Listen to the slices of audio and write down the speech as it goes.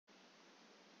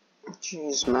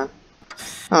Jeez, man.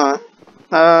 Alright.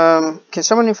 Can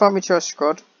someone invite me to a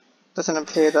squad? Doesn't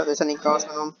appear that there's any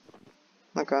guardsmen on.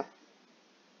 Okay.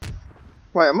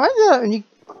 Wait, am I the only...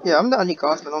 Yeah, I'm the only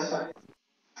guardsman on.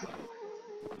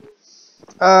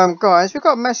 Guys, we've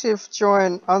got a massive,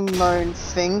 giant, unknown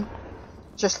thing.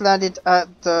 Just landed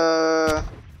at the...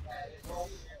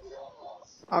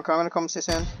 Okay, I'm gonna come sit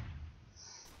in.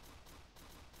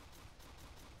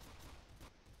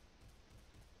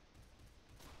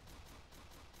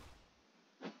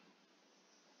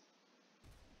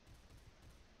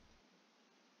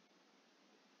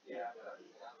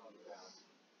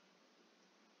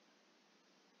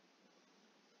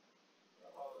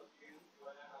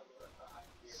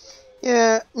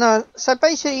 Yeah, no, so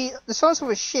basically, the size of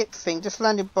a ship thing just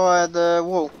landed by the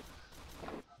wall.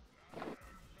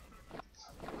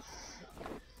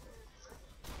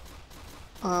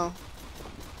 Oh.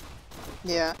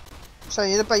 Yeah. So,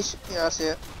 yeah, the base... Yeah, I see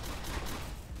it.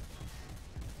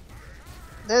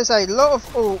 There's a lot of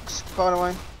orcs, by the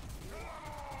way.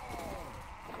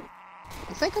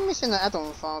 I think I'm missing the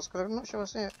add-on files, because I'm not sure I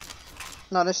see it.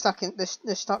 No, they're stuck in...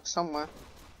 They're stuck somewhere.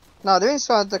 No, they're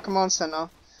inside the command center.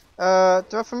 Do I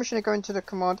have permission to go into the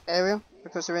command area?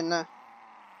 Because they're in there.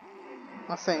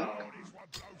 I think.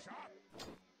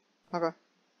 Okay.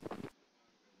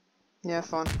 Yeah,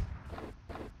 fine.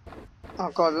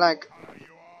 Oh god, lag.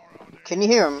 Can you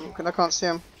hear him? Because I can't see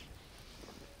him.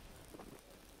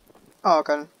 Oh,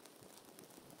 okay.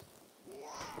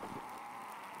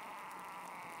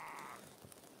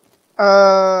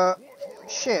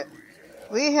 Shit.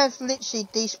 We have literally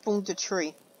despawned the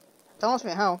tree. Don't ask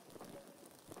me how.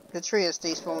 The tree has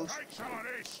despawned.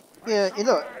 Yeah, you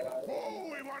look.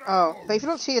 Oh, but if you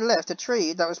look to your left, the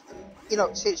tree that was... You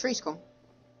look, see the tree's gone.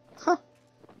 Huh.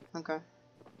 Okay.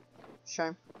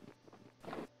 Shame.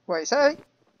 Wait, is that it?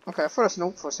 Okay, I thought it was an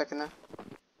orc for a second there.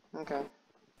 Okay.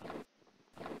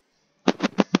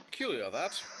 Peculiar,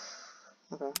 that.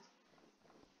 Okay.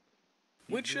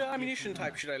 Which ammunition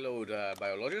type should I load,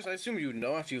 biologist? I assume you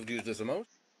know after you've used this the most.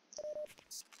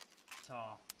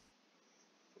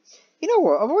 You know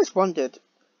what? I've always wondered.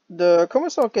 The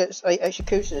Commissar gets a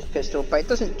executioner's pistol, but it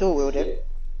doesn't dual wield it.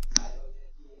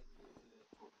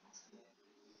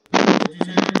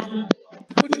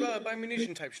 Which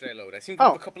ammunition type should I load? I seem to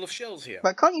have a couple of shells here.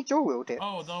 But can't you dual wield it?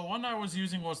 Oh, the one I was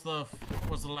using was the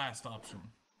last option.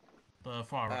 The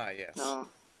far right. Ah, yes. Oh.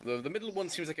 The middle one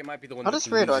seems like it might be the one I that just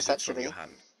realised actually.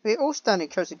 We're all standing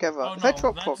close together. Oh, if no, that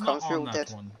drop pod that's comes, not we're on all that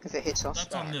dead. one. If it hits us.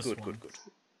 That's on this one. Good.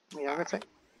 Yeah, I'm gonna take...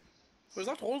 Was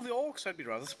that all the orcs? I'd be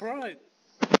rather surprised.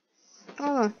 I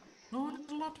don't know. No,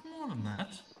 it's a lot more than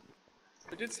that.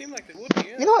 It did seem like it would be,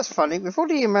 yeah. You know what's funny? With all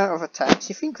the amount of attacks,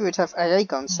 you think we would have AA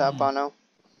guns set up by now.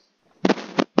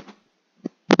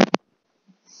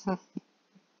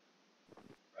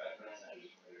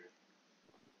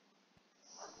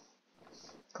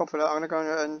 Copy that, I'm gonna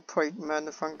go and probably man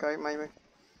the front gate maybe.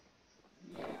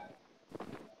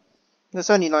 There's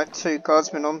only like 2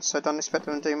 guardsmen on, so I don't expect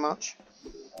them to do much.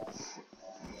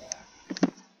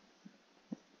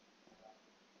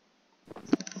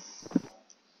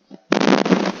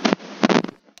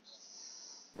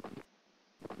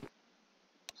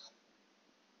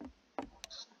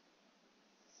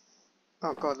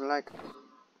 Oh god, lag.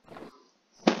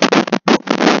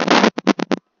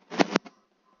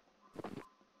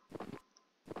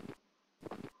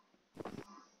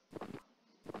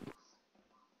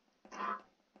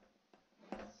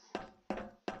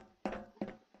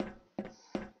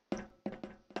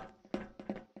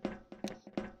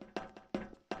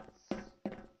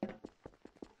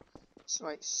 So,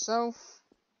 wait,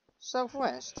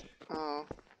 southwest? Oh.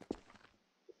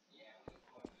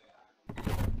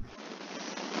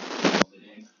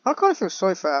 I kind of feel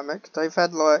sorry for Amic. They've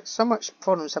had like so much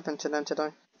problems happen to them today.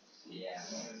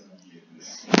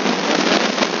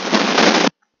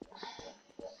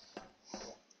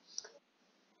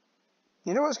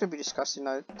 You know what's going to be disgusting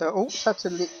though? The orcs had to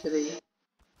literally...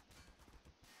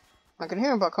 I can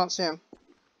hear him but I can't see him.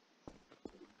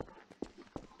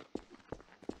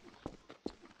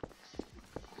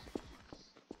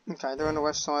 Okay, they're on the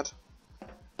west side.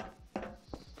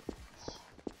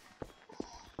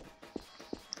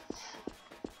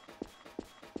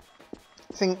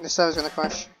 I think the server's going to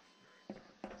crash.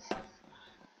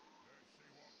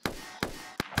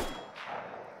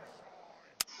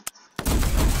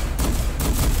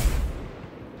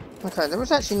 Okay, there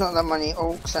was actually not that many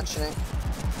orcs actually.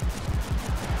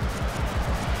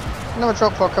 Another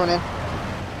drop pod coming in.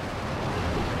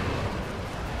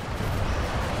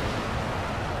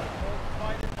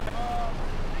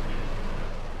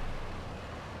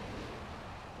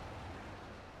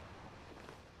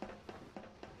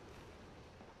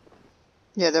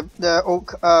 Yeah, the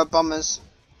Ork bombers.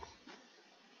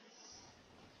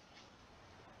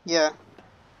 Yeah,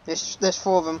 there's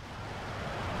 4 of them.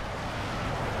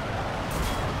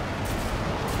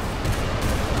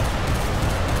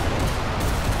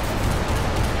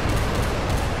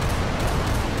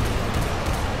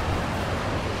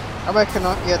 I reckon,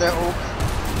 yeah, they're Ork.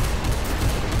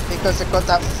 Because they've got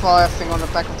that fire thing on the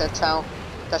back of their tail.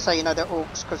 That's how you know they're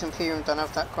Orks, because Imperium don't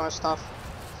have that kind of stuff.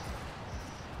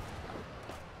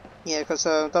 Yeah, because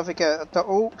don't forget, the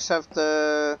Orks have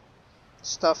the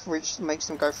stuff which makes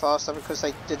them go faster because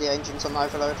they do the engines on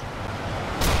overload.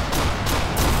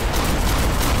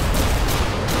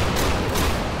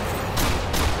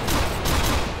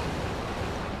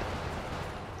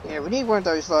 Yeah, we need one of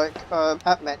those like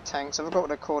ATMEC tanks. I forgot what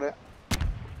they called it.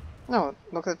 No,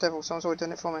 look at the devil, someone's already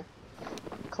done it for me.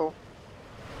 Cool.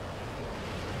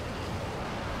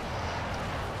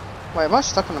 Wait, am I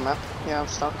stuck on the map? Yeah, I'm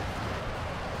stuck.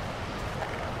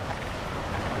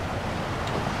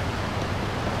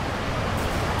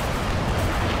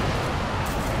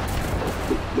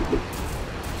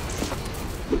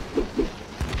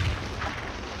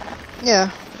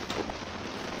 Yeah.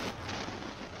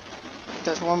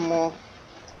 There's one more.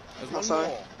 There's one sorry.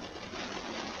 more.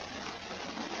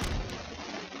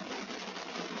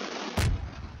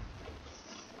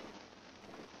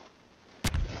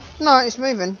 No, it's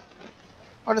moving.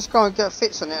 I just can't get a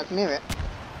fix on it, I can hear it.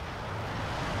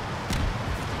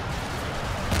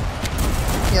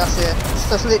 Yeah, I see it.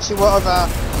 That's literally what I've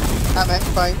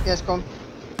ATMEC, bait. Yeah, it's gone.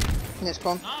 Yeah, it's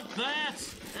gone. Not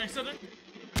that! Accident!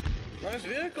 Nice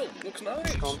vehicle. Looks nice.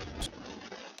 It's gone.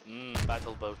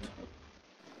 Battle boat.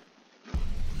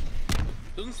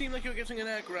 Doesn't seem like you're getting an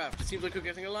aircraft. It seems like you're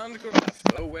getting a landcraft.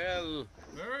 Oh well.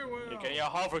 Very well. You're getting a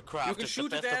hovercraft. You can it's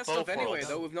shoot the at best air of both stuff anyway, worlds.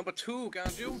 though, with number 2,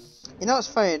 can't you? You know what's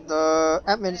funny? The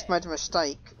admin's made a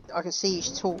mistake. I can see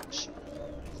his torch.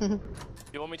 You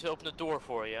want me to open the door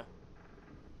for you?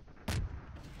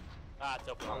 Ah, it's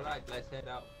open. Alright, let's head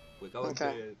out. We're going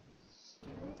Okay. to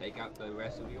take out the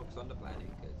rest of the Orks on the planet.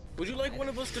 Would you like one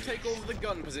of us to take over the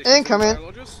gun position? Incoming.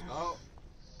 Oh,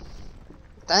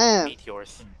 Damn.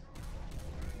 Meteors.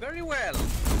 Very well.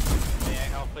 May I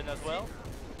help in as well?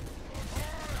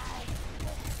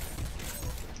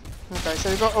 Okay, so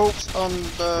we've got Orks on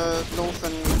the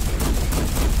northern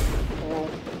wall.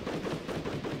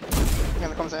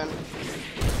 Here comes in.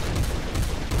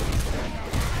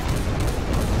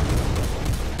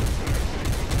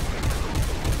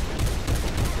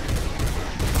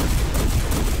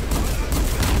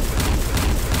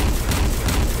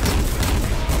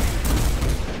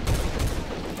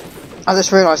 I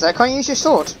just realised that. Can't you use your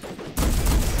sword?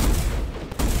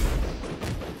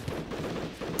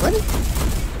 Really?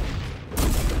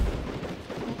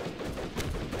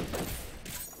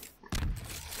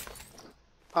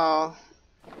 Oh.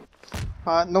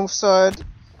 Alright, north side.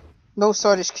 North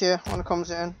side is clear when it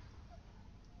comes in.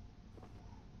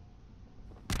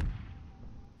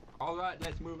 alright,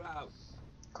 let's move out.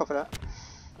 Copy that.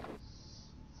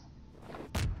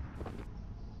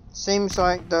 Seems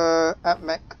like the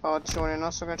ATMEC are joining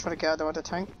us. I'm going to try to get out the other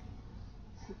tank.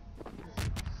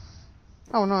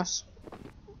 Oh, nice.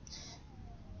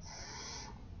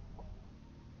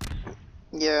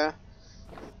 Yeah.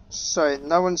 So,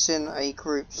 no one's in a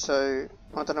group, so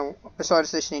I don't know.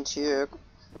 Besides listening to you,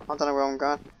 I don't know where I'm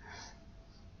going.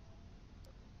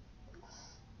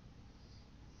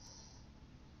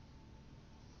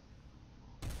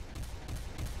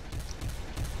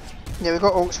 Yeah, we've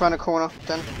got Orks around the corner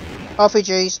then.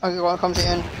 RPGs, I got one comes it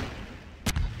in.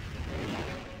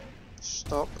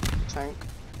 Stop, tank.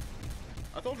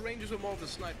 I thought Rangers were more of the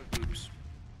sniper groups.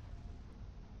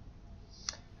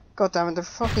 God damn it, the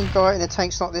fucking guy in the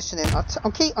tank's not listening.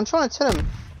 I'm trying to tell him,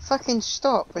 fucking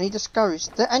stop, and he just goes.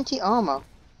 They're anti-armor.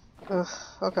 Ugh,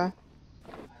 okay.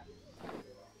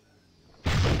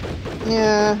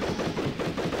 Yeah.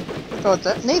 God,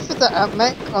 neither the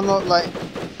ATMEC are not like,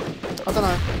 I don't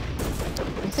know.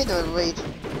 I think they would lead.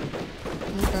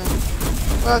 Okay.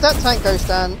 Well, if that tank goes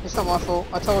down, it's not my fault.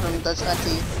 I told him that's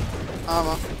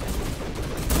anti-armor.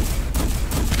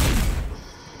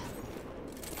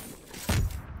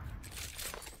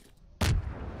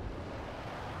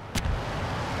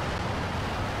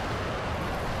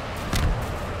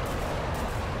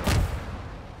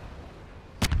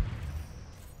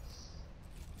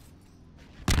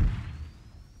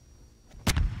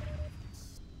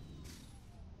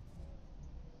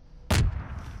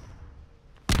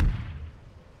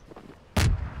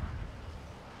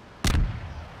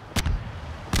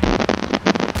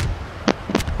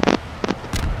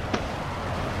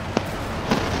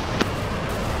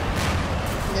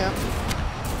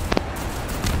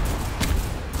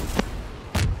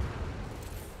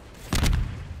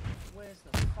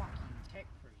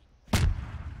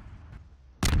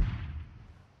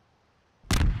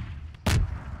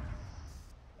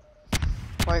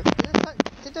 Wait,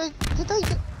 did they,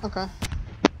 okay.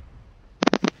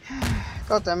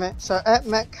 God damn it. So,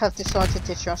 Mech have decided to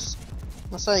ditch us.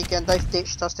 I'll say again, they've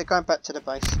ditched us, they're going back to the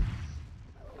base.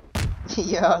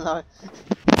 Yeah, I know.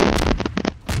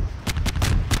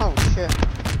 Oh shit.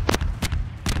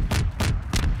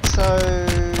 So,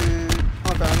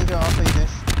 okay, I need to RP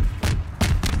this.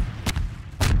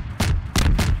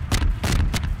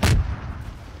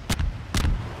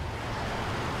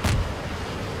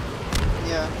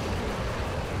 Yeah.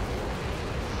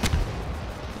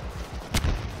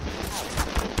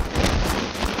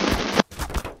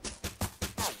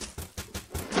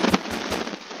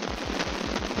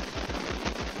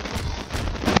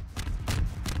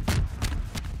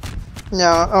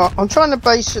 Now, I'm trying to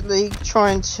basically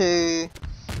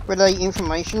relay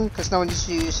information because no one is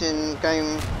using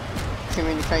game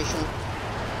communication.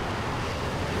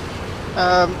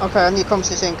 Okay, I need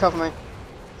composites in, cover me.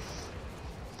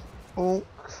 Oh.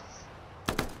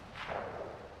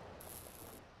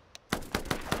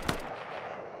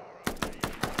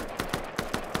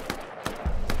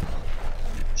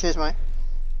 Cheers, mate.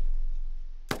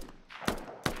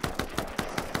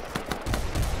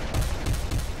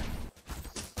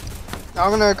 I'm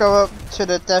gonna go up to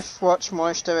the Death Watch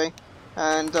Monastery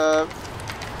and oh,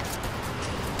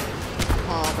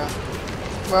 okay.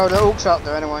 Well, the Orks are up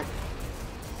there anyway.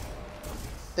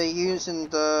 They're using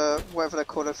the whatever they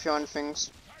call the flying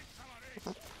things.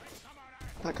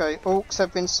 Okay, Orks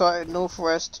have been sighted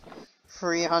northwest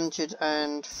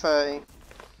 330.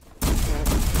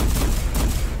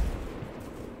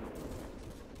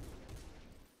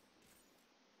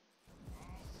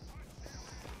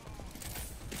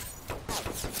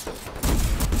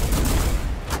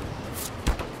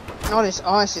 Oh, this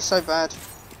ice is so bad.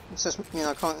 It's just, you know,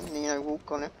 I can't, you know, walk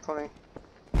on it, probably.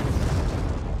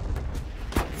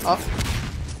 Oh.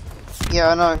 Yeah,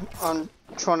 I know. I'm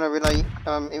trying to relay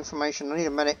information. I need a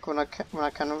medic when I can.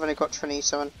 I've only got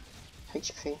 27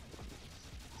 HP.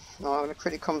 No, when the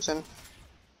critic comes in.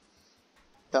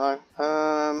 Don't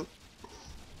know.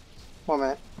 1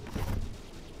 minute.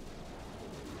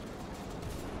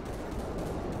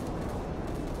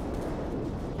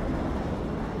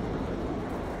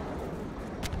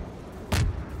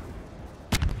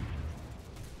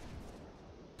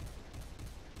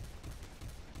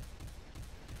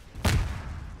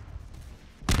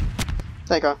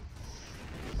 There you go.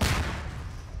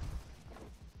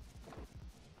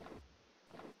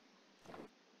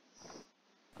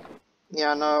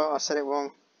 Yeah, I know, I said it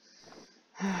wrong.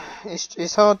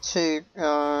 It's hard to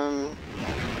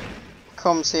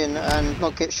comms in and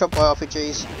not get shot by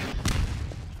RPGs.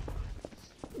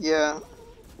 Yeah.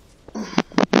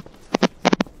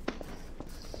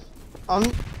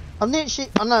 I'm literally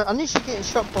getting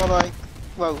shot by like,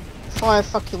 well, 5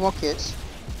 fucking rockets.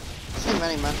 Too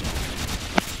many, man.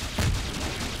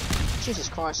 Jesus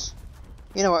Christ.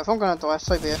 You know what, if I'm gonna die,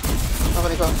 so be it. I've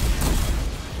only got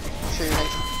shooting.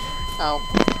 Ow.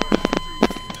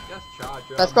 Just charge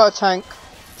them. They've got a tank,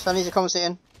 so I need to commentate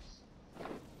in.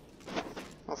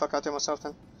 Oh fuck, I'll do it myself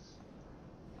then.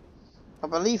 I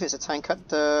believe it's a tank at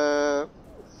the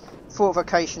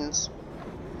fortifications.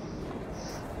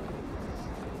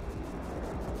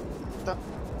 I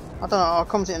don't know, I'll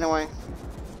commentate anyway.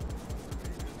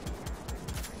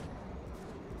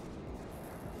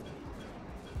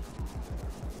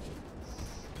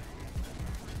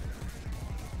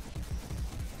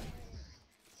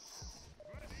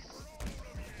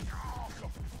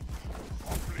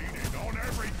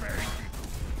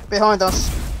 Behind us.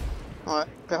 Alright,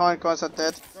 behind guys are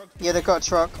dead. Yeah, they've got a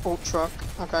truck, Ork truck.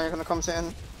 Okay, you're gonna come sit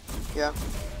in. Yeah.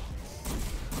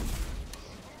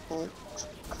 Ork.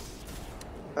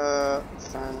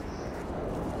 Found.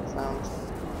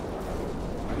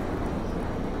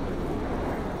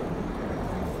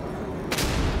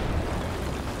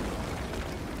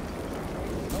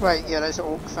 Wait, yeah, there's an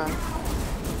Ork fan.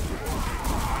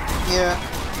 Yeah,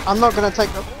 I'm not gonna take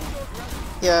the...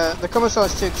 Yeah, the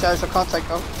commissar's too close, I can't take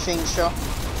a machine shot.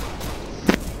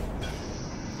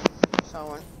 So I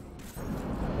won't.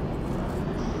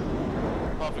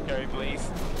 Profit Garry, please.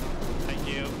 Thank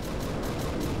you.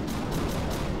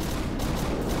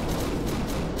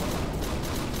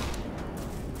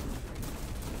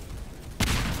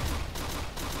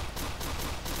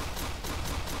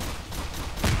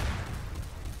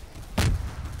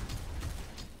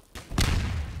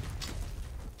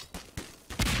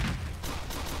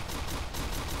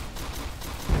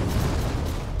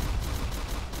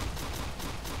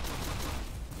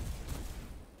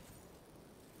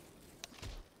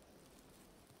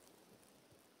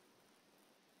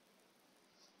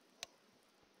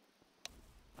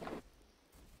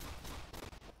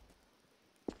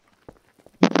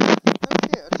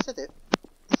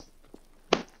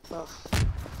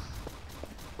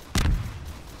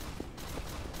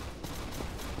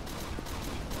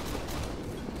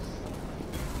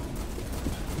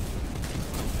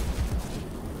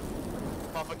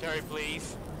 Apothecary,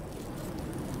 please.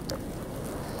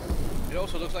 It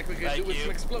also looks like we could Thank do with you.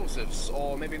 some explosives,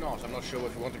 or maybe not. I'm not sure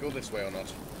if we want to go this way or not.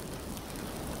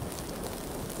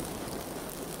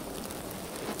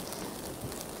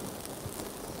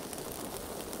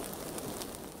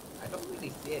 I don't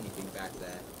really see anything back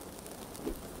there.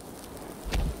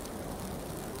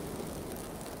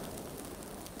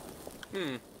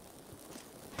 Hmm.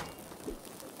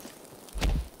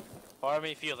 Part of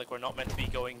me feels like we're not meant to be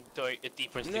going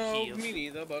deeper into the No, keels. me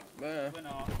neither, but We're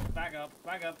not. Back up,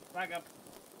 back up, back up.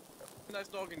 nice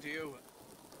talking to you.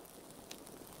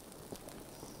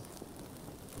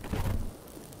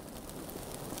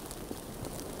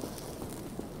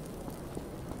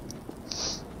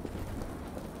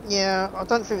 Yeah, I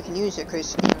don't think we can use it,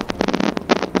 Chris.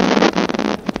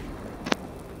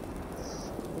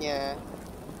 Yeah.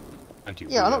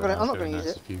 Yeah, I'm not gonna use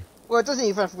it. Well, it doesn't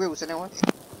even have wheels anyway,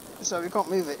 so we can't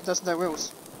move it. It does no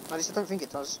wheels. At least I don't think it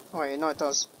does. Oh wait, no, it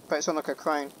does, but it's on like a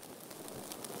crane.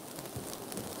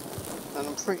 And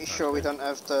I'm pretty sure we don't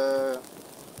have the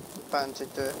button to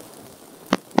do it.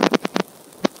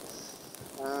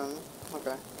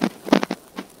 Okay.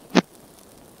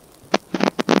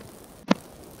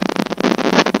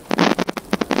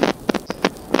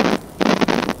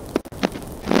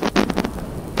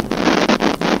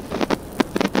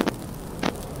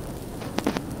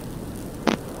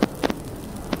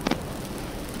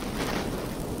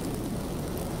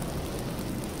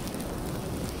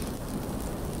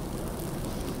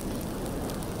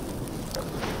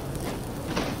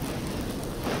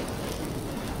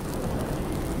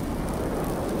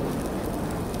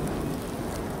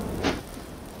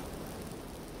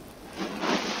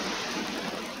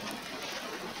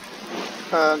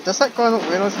 Does that guy not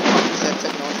realise we can't use that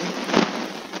technology?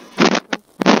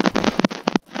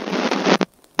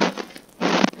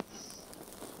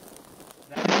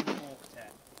 That is an orc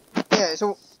tech. Yeah, it's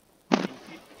all.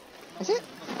 Is it?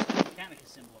 Mechanica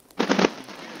symbol.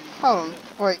 Hold on,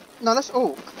 wait, no, that's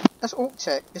Ork. That's Ork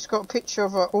tech. It's got a picture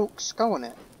of an Ork skull on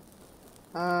it.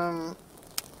 Sorry,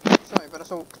 but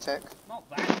that's Ork tech. Not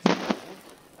that symbol.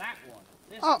 That one.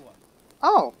 This Oh. one.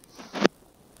 Oh!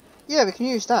 Yeah, we can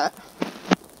use that.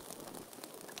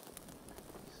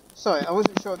 Sorry, I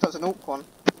wasn't sure if that was an Ork one.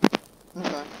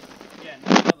 Okay. Yeah,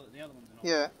 no, the other one's an orc.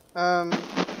 Yeah,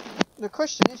 the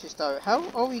question is though, how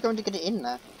are we going to get it in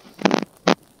there?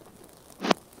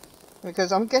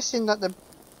 Because I'm guessing that the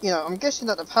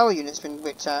power unit's been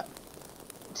whipped out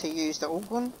to use the Ork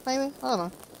one, maybe? I don't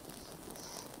know.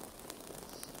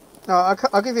 No,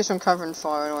 I'll give you some cover and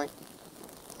fire anyway.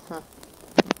 Huh.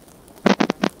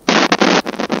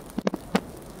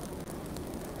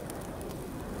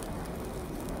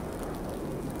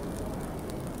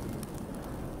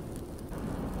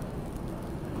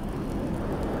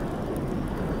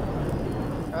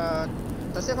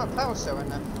 Does it have a power cell in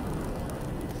there?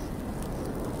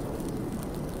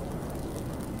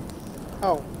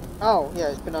 Oh, yeah,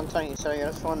 it's been untainted, so yeah,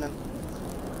 that's fine then.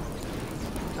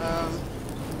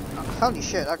 Holy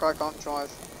shit, that guy can't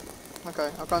drive.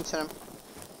 Okay, I'll go and tell him.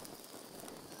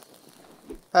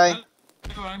 Hey.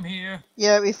 Hello, I'm here.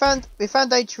 Yeah, we found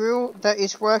a drill that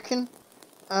is working.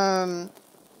 Well,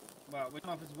 we don't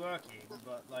know if it's working,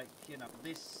 but like, you know,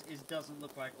 doesn't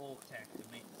look like orc tech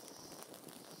to me.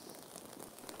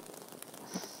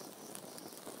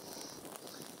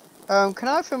 Can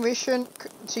I have permission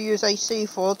to use a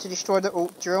C4 to destroy the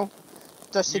Ork drill?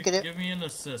 Just to get it. Give me an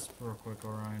assist real quick,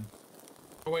 Orion.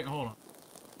 Oh wait, hold on.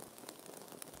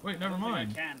 Wait, never mind.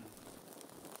 I can.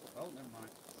 Oh, never mind.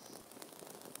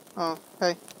 Oh,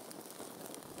 hey.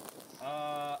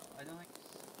 I don't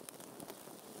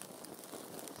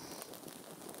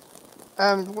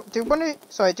think.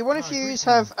 Do one of you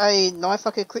have a knife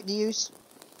I could quickly use?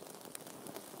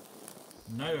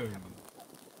 No.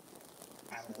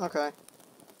 Okay.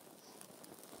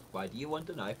 Why do you want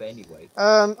a knife anyway?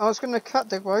 I was gonna cut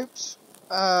the ropes.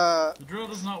 The drill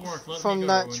does not work. From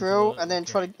that drill, and then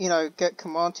try to, get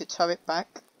command to tow it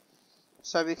back,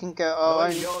 so we can get our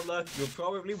own. Your luck, you'll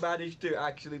probably manage to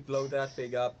actually blow that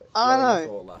thing up. I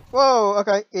know. Whoa.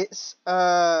 Okay, it's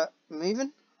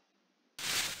moving.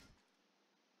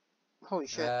 Holy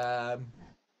shit.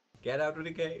 Get out of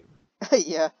the game.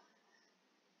 Yeah.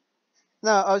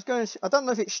 No, I was going to. I don't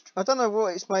know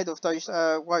what it's made of, those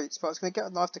weights, but I was going to get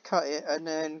a knife to cut it, and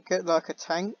then get like a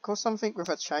tank or something with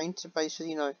a chain to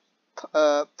basically,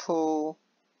 pull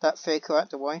that vehicle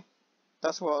out the way.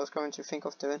 That's what I was going to think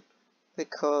of doing,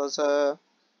 because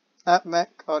at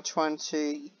mech are trying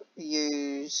to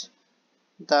use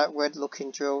that red-looking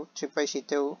drill to basically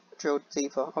drill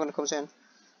deeper. I'm going to come in.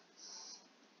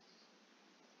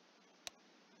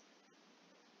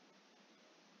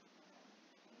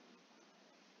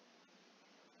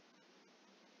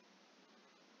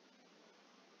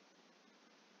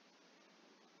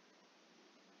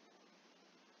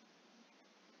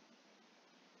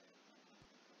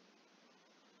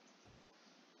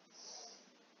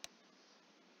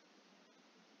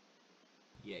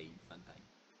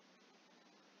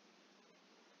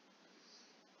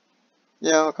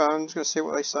 Yeah, okay, I'm just gonna see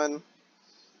what they say then.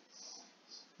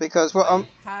 Because what I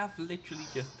have literally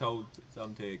just told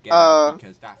some to get out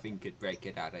because that thing could break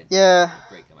it out and yeah.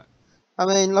 break them out. I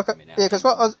mean, like, I mean, yeah, because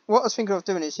what I was thinking of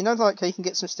doing is, you know, like, you can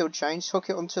get some steel chains, hook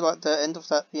it onto, like, the end of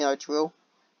that, you know, drill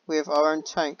with our own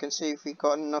tank and see if we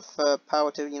got enough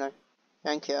power to, you know,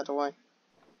 yank it out of the way.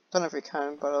 Don't know if we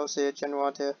can, but that was the general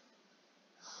idea.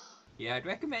 Yeah, I'd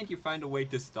recommend you find a way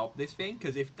to stop this thing,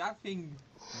 because if that thing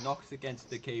knocks against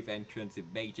the cave entrance, it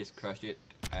may just crush it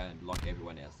and lock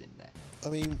everyone else in there. I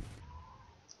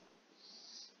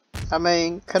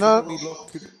mean, can I...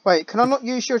 Wait, can I not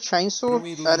use your chainsaw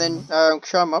and then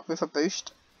show them up with a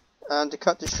boost and to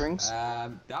cut the strings?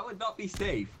 That would not be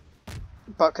safe.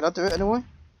 But could I do it anyway?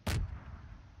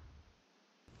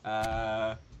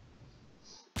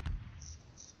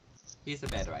 Here's a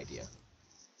better idea.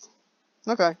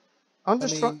 Okay. I'm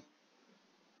just trying...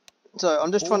 So,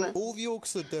 I'm just trying to... All the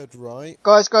orcs are dead, right?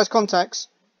 Guys, contacts.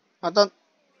 I don't...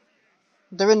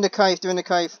 They're in the cave,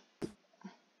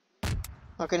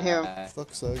 I can hear them.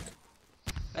 Fuck's sake.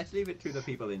 Let's leave it to the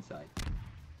people inside.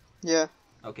 Yeah.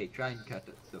 Okay, try and cut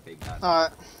the thing out.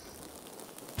 Alright.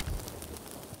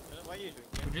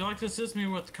 Would you like to assist me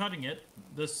with cutting it?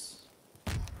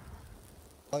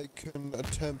 I can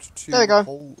attempt to There you go.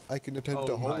 hold. I can attempt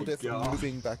to hold it from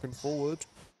moving back and forward.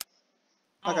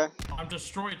 Okay. I've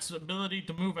destroyed its ability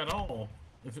to move at all.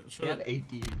 If it should. We had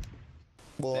 80.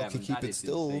 Well, I Damn, can keep that it is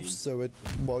still, insane. so it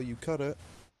while you cut it.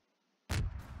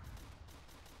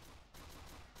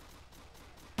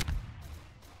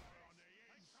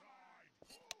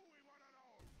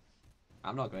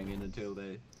 I'm not going in until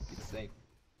it's safe.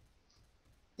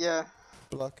 Yeah.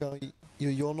 Black Eye,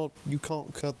 you're not. You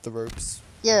can't cut the ropes.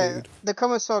 Yeah, Dude. the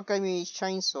commissar gave me his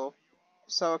chainsaw,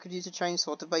 so I could use a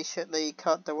chainsaw to basically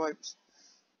cut the ropes.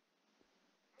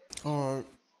 Alright.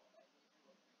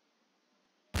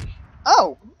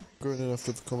 Oh! Going in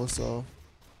after the commissar.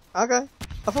 Okay.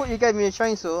 I thought you gave me a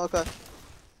chainsaw, okay.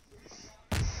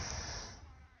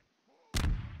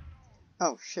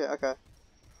 Oh shit, okay.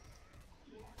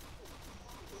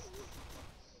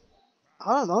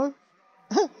 I don't know.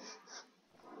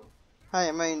 Hey,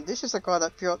 I mean, this is the guy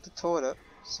that blew up the toilet,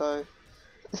 so...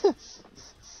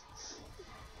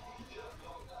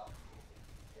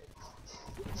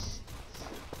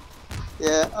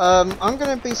 Yeah, I'm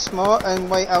gonna be smart and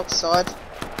wait outside,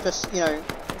 just, you know,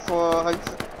 for hope.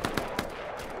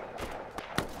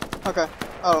 Okay,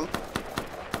 hold on.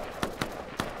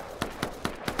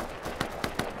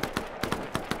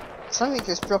 Something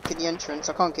is blocking the entrance,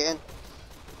 I can't get in.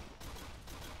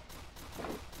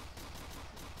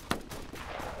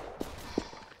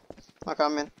 Okay,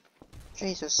 I'm in.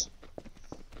 Jesus.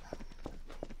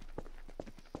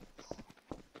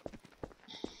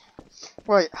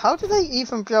 Wait, how did they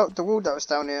even blow up the wall that was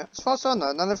down here? As far as I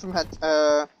know, none of them had,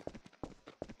 Oh,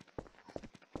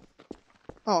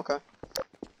 okay.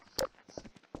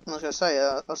 I was gonna say,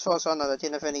 as far as I know, they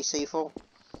didn't have any C4.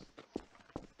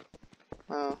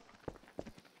 Oh.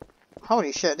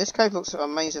 Holy shit, this cave looks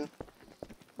amazing.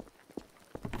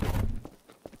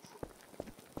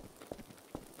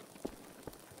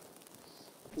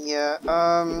 Yeah,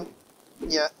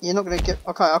 yeah, you're not gonna get,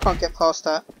 okay, I can't get past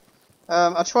that.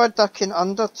 I tried ducking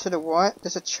under to the right,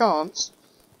 there's a chance.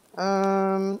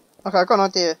 Okay, I've got an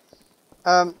idea.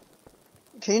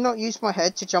 Can you not use my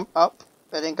head to jump up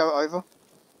and then go over?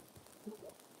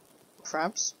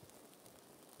 Perhaps?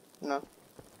 No.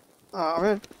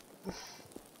 I'm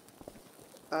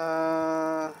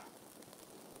gonna...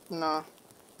 no.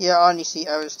 Yeah, I only see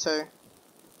arrows too.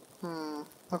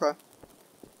 Okay.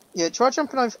 Yeah, try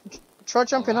jumping over, try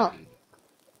jumping up.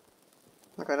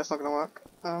 Okay, that's not gonna work.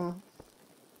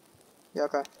 Yeah,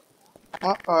 okay.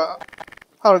 Alright.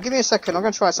 Hold on, give me a second, I'm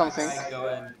gonna try something.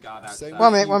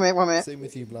 One minute. Same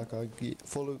with you, Black Eye.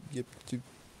 Follow. Yep.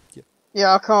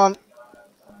 Yeah, I can't.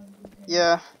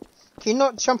 Yeah. Can you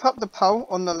not jump up the pole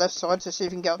on the left side to see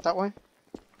if you can get up that way?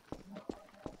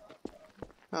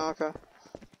 Oh, okay.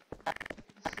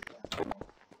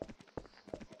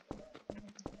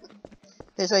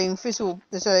 There's a invisible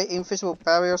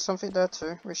barrier or something there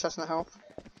too, which doesn't help.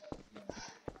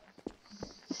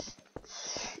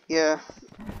 Yeah.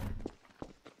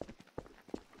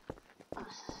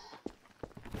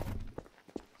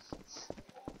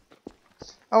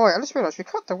 Oh wait, I just realised we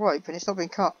cut the rope and it's not been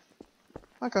cut.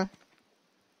 Okay.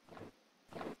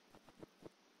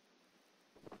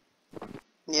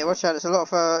 Yeah, watch out, there's a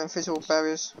lot of invisible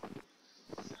barriers.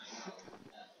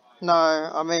 No,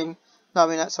 I mean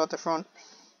outside the front.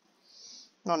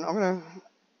 No, I'm gonna...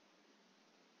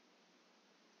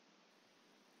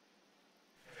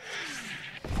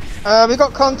 we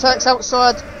got contacts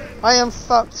outside. I am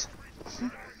fucked.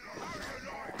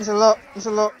 There's a lot. There's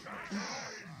a lot.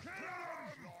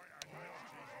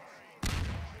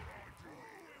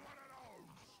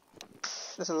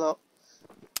 There's a lot.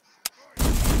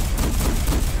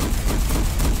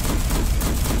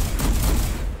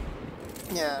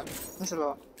 Yeah, there's a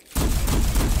lot.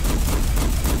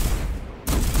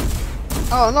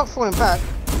 Oh, I'm not falling back.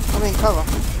 I'm in cover.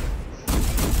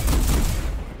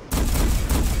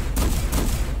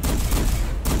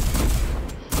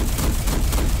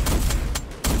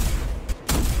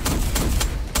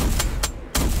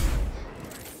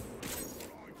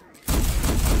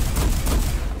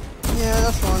 Yeah,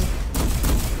 that's fine.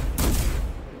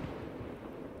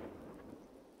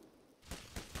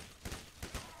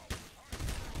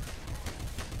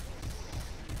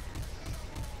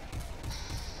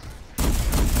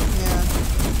 Yeah.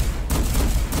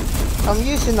 I'm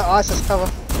using the ice as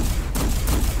cover.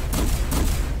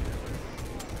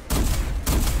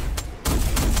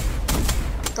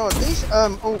 God, these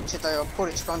orcs today are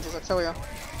bullet sponges, I tell ya.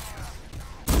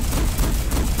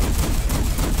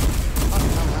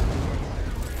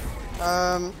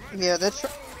 Yeah, I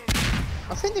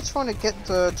think they're trying to get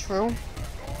the drill.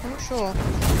 I'm not sure.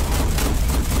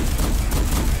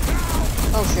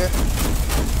 Oh shit.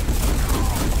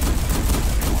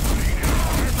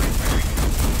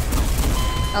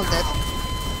 I'm dead.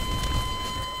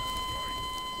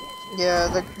 Yeah,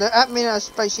 the admin has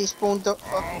basically spawned up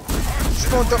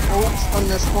orcs on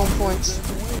the spawn points.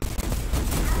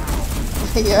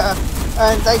 Yeah,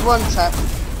 and they one tap.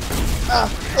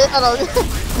 Hello.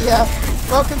 Yeah,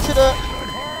 welcome to the.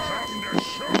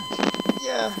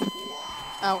 Yeah.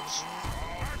 Ouch.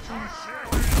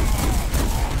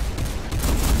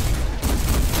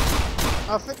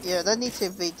 I think, yeah, they need to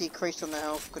be decreased on their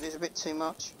health because it's a bit too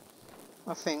much.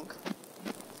 I think.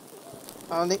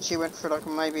 I literally went through like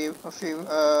maybe a few,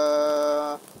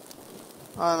 I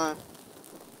don't know.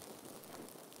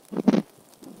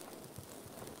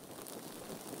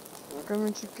 We're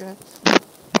going to get.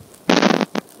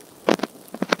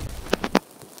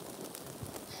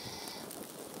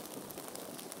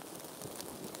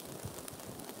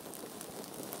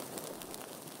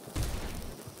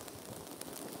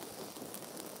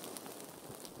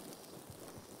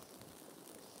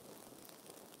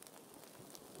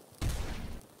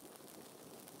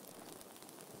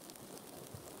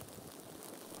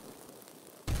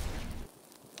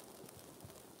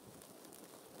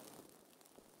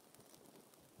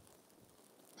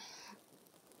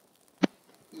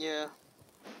 Yeah.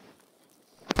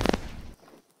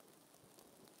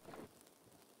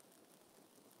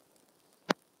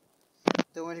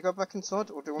 Do you want me to go back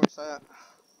inside or do you want me to say that?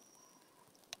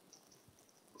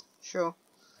 Sure.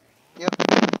 Yep.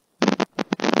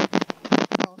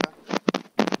 Oh, okay.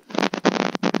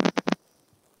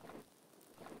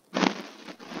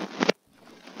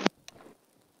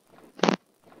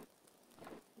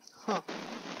 Huh.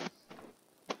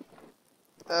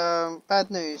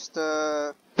 Bad news.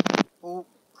 The Ork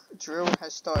drill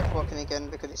has started working again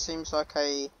because it seems like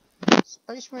a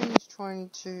space marine is trying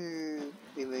to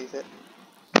remove it.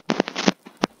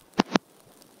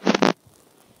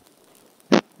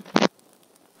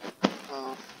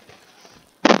 Oh.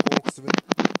 Orks of it.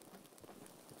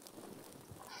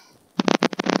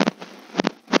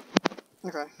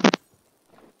 Okay.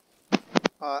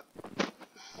 Alright.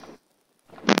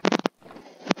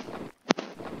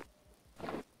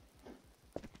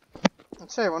 I'll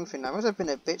tell you one thing though, must have been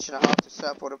a bitch and a half to set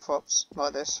up all the props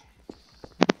like this.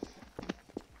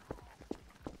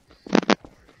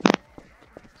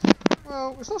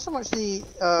 Well, it's not so much the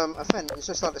event, it's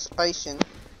just like the spacing.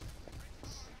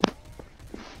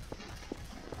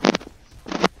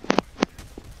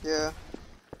 Yeah.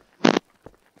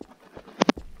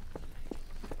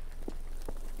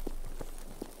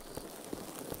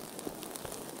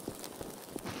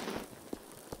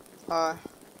 Oh,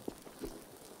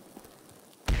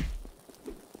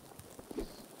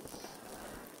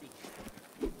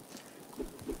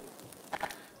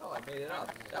 I made it up.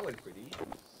 That was pretty easy.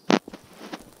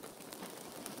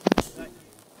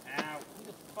 Ow, who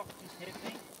the fuck just hit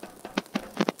me?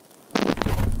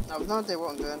 I have no idea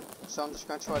what I'm doing, so I'm just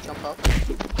going to try to jump up.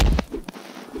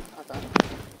 Okay.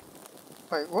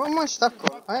 Wait, what am I stuck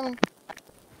on?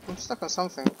 I'm stuck on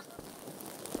something.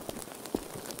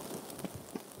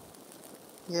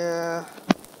 Yeah.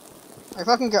 If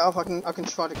I can get up, I can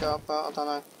try to get up, but I don't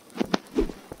know.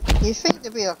 You think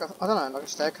there'd be like I don't know, like a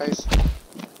staircase?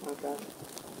 Okay.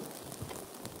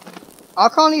 I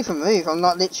can't even move. I'm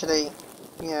not literally.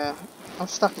 Yeah, I'm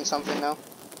stuck in something now.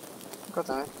 God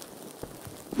damn it.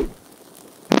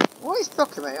 What is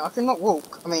blocking me? I cannot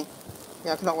walk. I mean,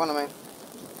 yeah, I cannot run. I mean,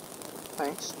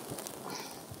 thanks.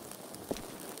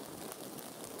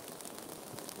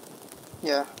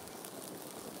 Yeah.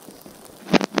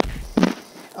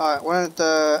 Alright, one of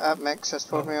the AppMechs has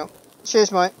pulled me up.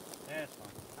 Cheers, mate. Yeah, it's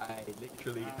fine. I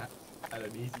literally had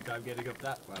an easy time getting up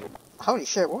that well. Holy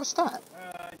shit, what's that?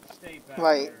 Stay back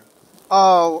Wait. there.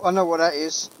 Oh, I know what that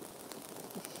is.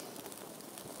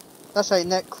 That's a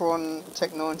Necron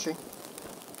technology.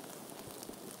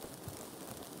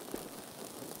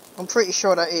 I'm pretty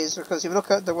sure that is, because if you look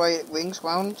at the way it wings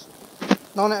round,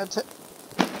 9 out of 10...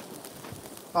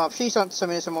 Oh, please don't tell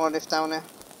me there's a monolith down there.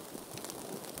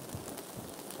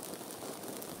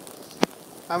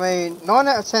 I mean, 9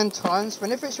 out of 10 times,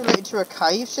 whenever it's related to a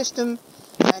cave system,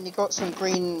 and you got some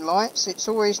green lights, it's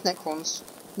always Necrons,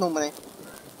 normally.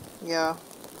 Yeah.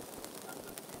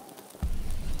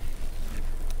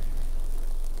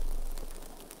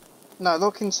 No,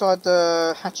 look inside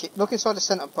the hatchet, look inside the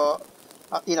centre part.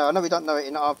 You know, I know we don't know it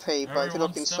in RP, but if you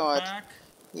look inside,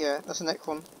 yeah, that's a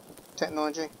Necron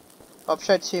technology. I've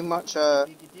played too much, you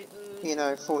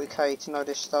know, 40k to know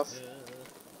this stuff.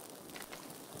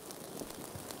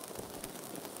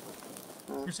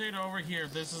 Crusader over here.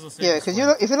 This is a yeah, because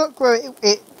if you look where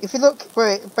if you look where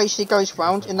it basically goes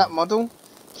round in that model,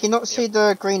 can you not see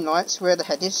the green lights where the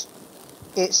head is?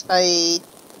 It's a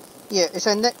it's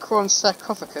a Necron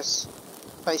sarcophagus,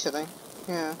 basically.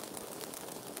 Yeah.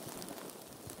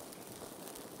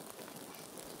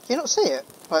 Can you not see it?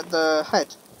 Like the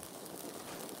head?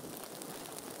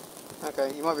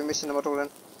 Okay, you might be missing the model then.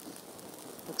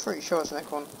 I'm pretty sure it's a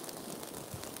Necron.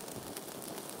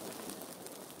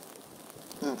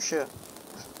 Sure.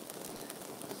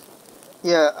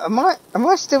 Yeah, am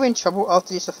I still in trouble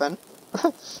after this event?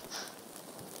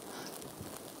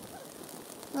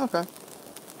 Okay.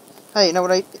 Hey, you know what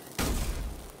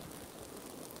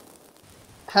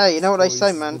they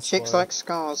say, man. Chicks like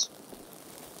scars.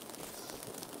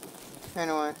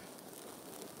 Anyway.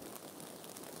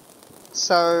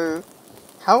 So,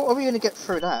 how are we going to get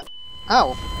through that?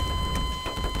 Ow.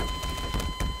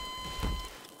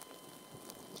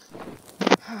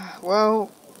 Well,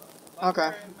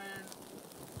 okay.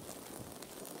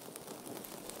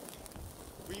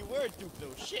 We were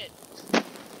Duplo, shit.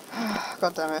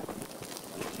 God damn it.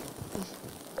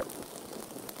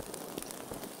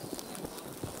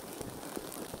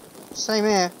 Same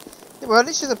here. Well,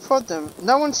 this is the problem.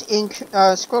 No one's in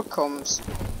squad comms,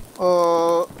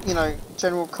 or, you know,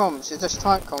 general comms. It's just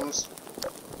type comms.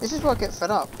 This is why I get fed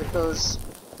up, because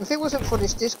if it wasn't for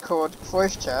this Discord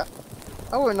voice chat,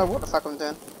 I wouldn't know what the fuck I'm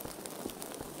doing.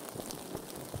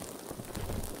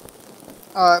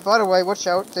 Alright, by the way, watch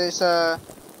out, there's hold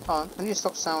on, I need to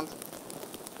stop sound.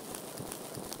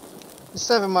 The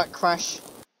server might crash.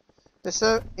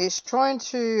 It's trying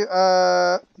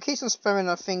to, keeps on spamming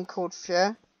a thing called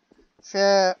Fair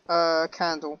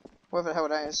Candle, whatever the hell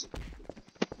that is.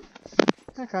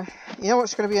 Okay, you know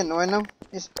what's going to be annoying though?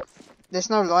 There's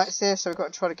no lights there, so we've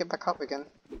got to try to get back up again.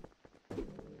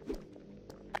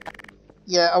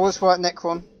 Yeah, I was right,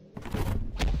 Necron.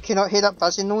 Can you not hear that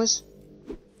buzzing noise?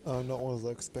 Not what I was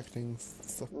expecting.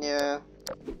 Yeah.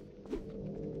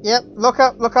 Yep, look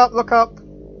up, look up, look up.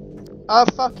 I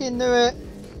fucking knew it.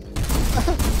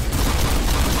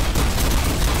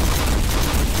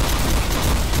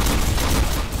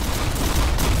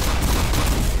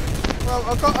 Well,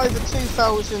 I've got over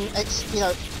 2,000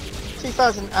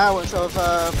 2,000 hours of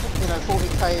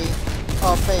 40k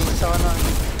RP, so I know.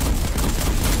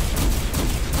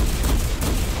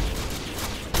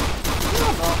 No,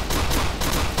 I'm not.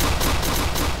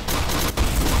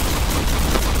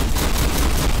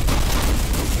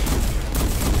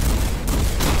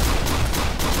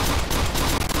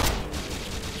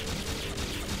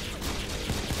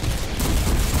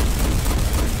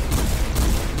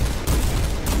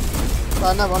 But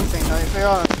I know one thing though, if we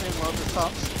are on a stream world, we're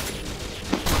fucked.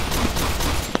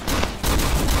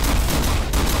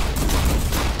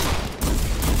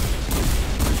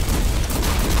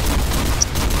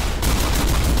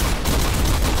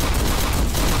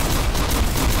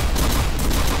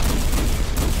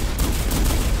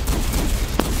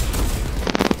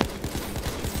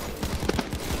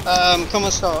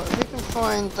 Commissar, if we can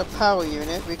find the power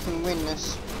unit, we can win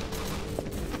this.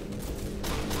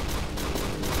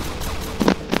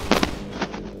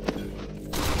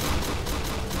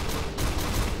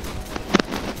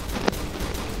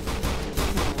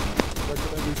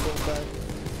 Recommend we fall back.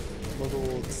 My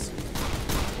lords.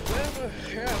 Well,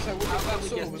 yes, I would How have about thought we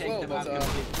so just as take well, them but out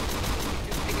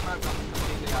just take them out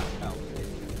completely out of spell.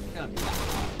 It's gonna be that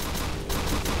hard.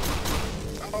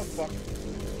 oh fuck.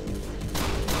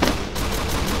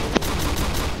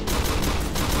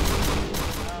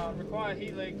 Require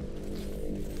healing.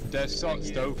 Their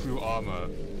shots go through armor.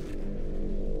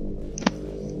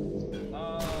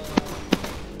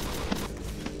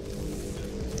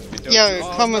 Yo,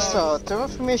 Commissar, do I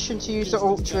have permission to use the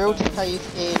Ork drill to cave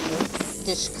in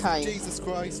this cave? Jesus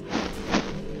Christ.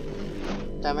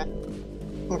 Damn it.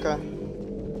 Okay.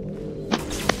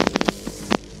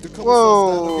 The commissar's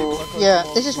Whoa! like Yeah,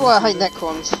 Pokemon this is why I hate shooter.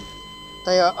 Necrons.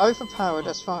 They are overpowered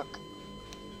as fuck.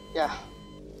 Yeah.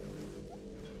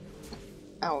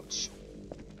 Ouch.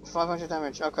 500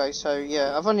 damage. Okay, so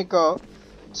yeah, I've only got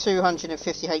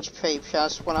 250 HP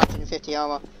plus 150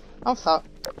 armor. I'm fucked.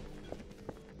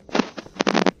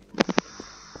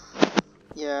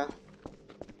 Yeah.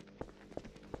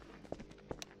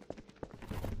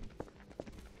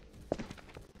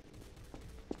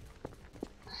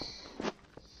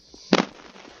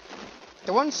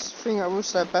 The one thing I will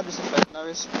say about this effect though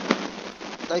is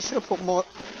they should have put more.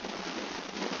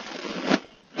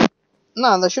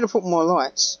 No, they should have put more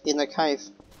lights in the cave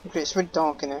because it's really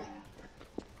dark in there.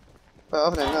 But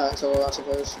other than that, it's alright, I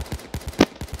suppose.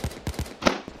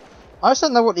 I just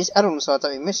don't know what these add-ons are that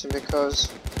we're missing because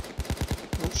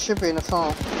it should be in the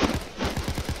file.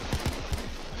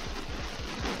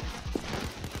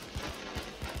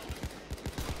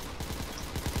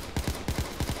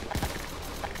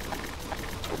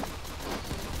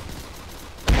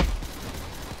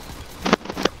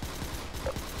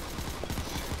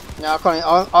 Yeah, I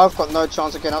can't. I've got no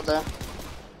chance of getting up there.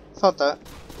 Fuck that.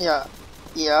 Yeah,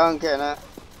 I'm getting it.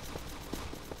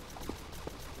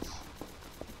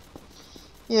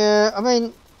 Yeah, I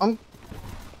mean,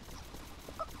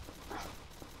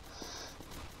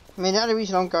 the only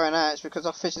reason I'm going out is because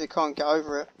I physically can't get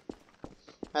over it,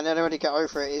 and the only way to get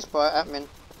over it is by admin.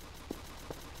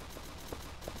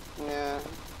 Yeah.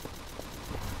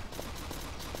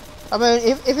 I mean,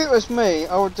 if it was me,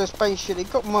 I would just basically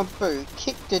got my boot,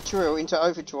 kicked the drill into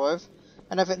overdrive,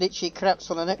 and have it literally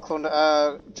collapsed on the Necron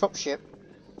dropship.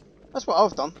 That's what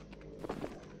I've done.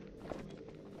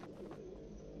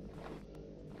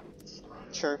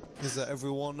 True. Is that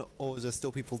everyone, or is there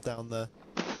still people down there?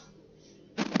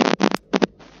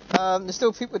 There's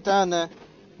still people down there.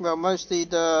 Well, mostly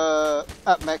the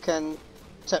Atmec and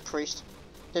Tech Priest.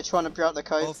 They're trying to be out the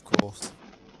cave. Of course.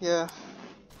 Yeah.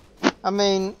 I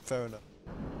mean... Fair enough.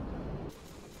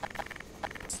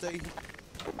 Stay.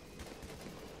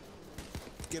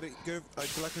 Get it, go.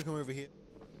 Galactica, come over here.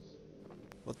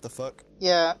 What the fuck?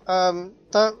 Yeah,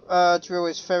 that drill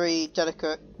is very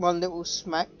delicate. One little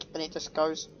smack and it just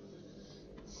goes.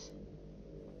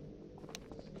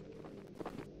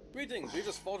 Greetings, we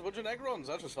just fought a bunch of Necrons,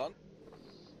 that was fun.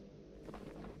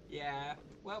 Yeah,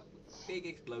 well, big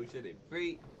explosion in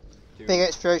 3, 2, Big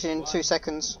explosion in 1. 2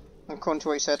 seconds, according to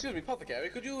what he said. Excuse me, Apothecary,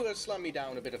 could you slam me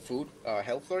down a bit of food?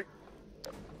 Health, sorry?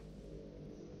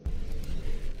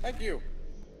 Thank you.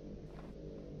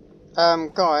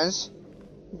 Guys,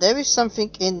 there is something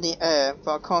in the air,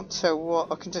 but I can't tell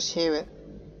what. I can just hear it.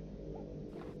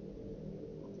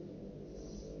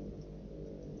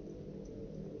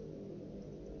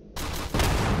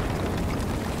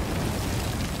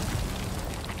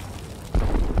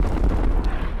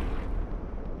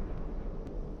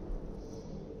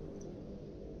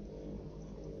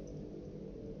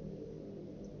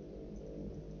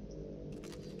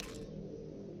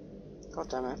 God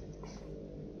damn it.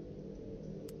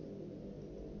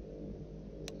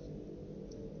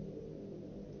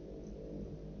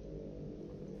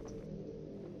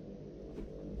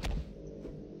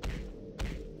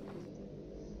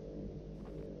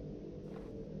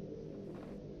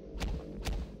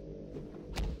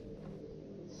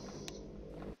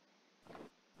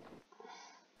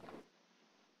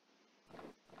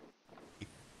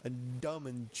 And dumb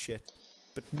and shit.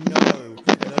 But no,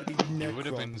 You would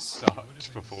have been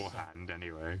stopped beforehand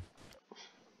anyway.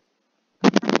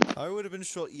 I would have been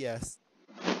shot, yes.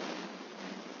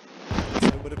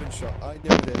 I would have been shot. I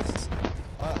know this.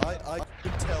 I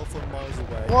could tell from miles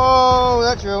away. Whoa,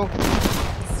 that drill.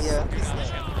 Yeah.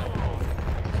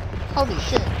 Holy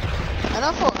shit. And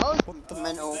I thought I was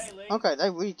mental. Okay, they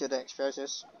really did expose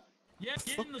this. Yeah,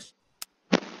 get in the...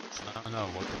 I don't know,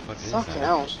 what the fuck is Fucking that?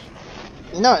 hell.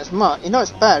 You know it's mud. You know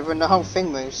it's bad when the whole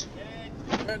thing moves.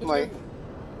 Wait.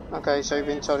 Okay, so you've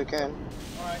been told again.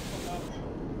 Alright,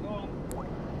 go on.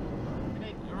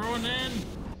 Everyone in!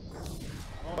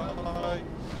 Bye.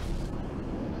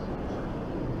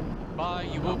 Bye,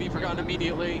 you will be forgotten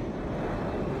immediately.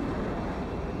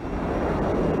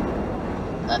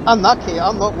 I'm lucky,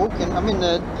 I'm not walking, I'm in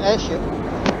the airship.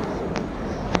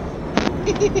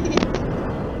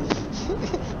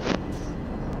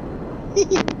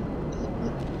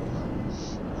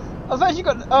 I've actually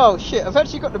got, oh shit, I've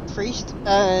actually got the priest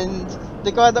and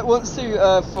the guy that wants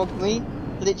to fog me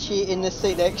literally in the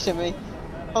seat next to me.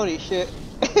 Holy shit.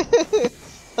 I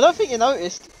don't think you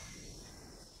noticed.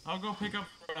 I'll go pick up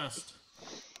the rest.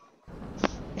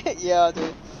 Yeah, I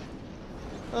do.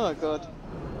 Oh god.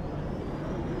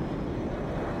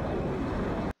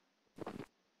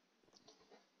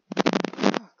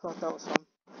 Oh god, that was fun.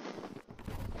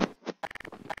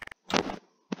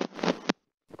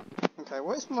 Okay,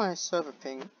 what is my server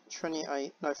ping?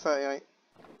 28, no 38.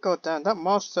 God damn, that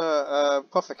master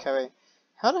apothecary.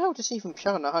 How the hell does he even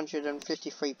play on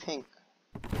 153 ping?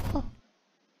 Huh.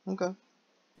 Okay.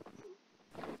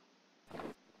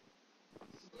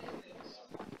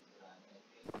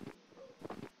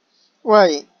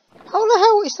 Wait, how the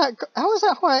hell is that? How is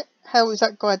that high? How is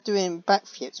that guy doing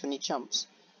backflips when he jumps?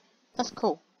 That's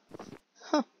cool.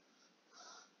 Huh.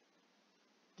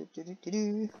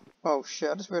 Oh shit!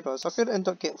 I just realised I could end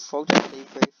up getting folded in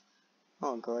debrief.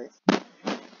 Oh great.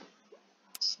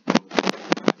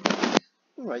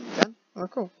 Right, you can. Oh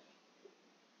cool.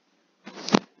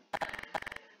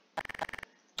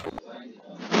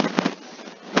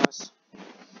 Nice.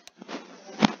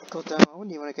 God damn, I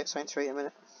wouldn't even want to get something to eat in a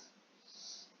minute.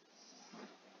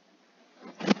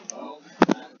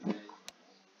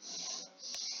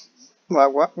 Right,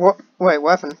 what? Wait, what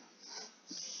happened?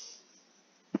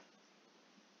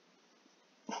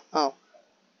 Oh.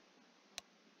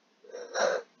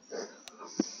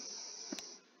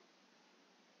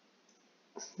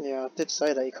 Yeah, I did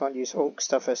say that you can't use orc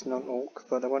stuff as non-orc,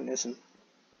 but I won't listen.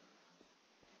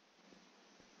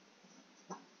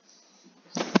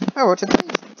 Oh well, today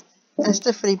has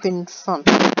definitely been fun.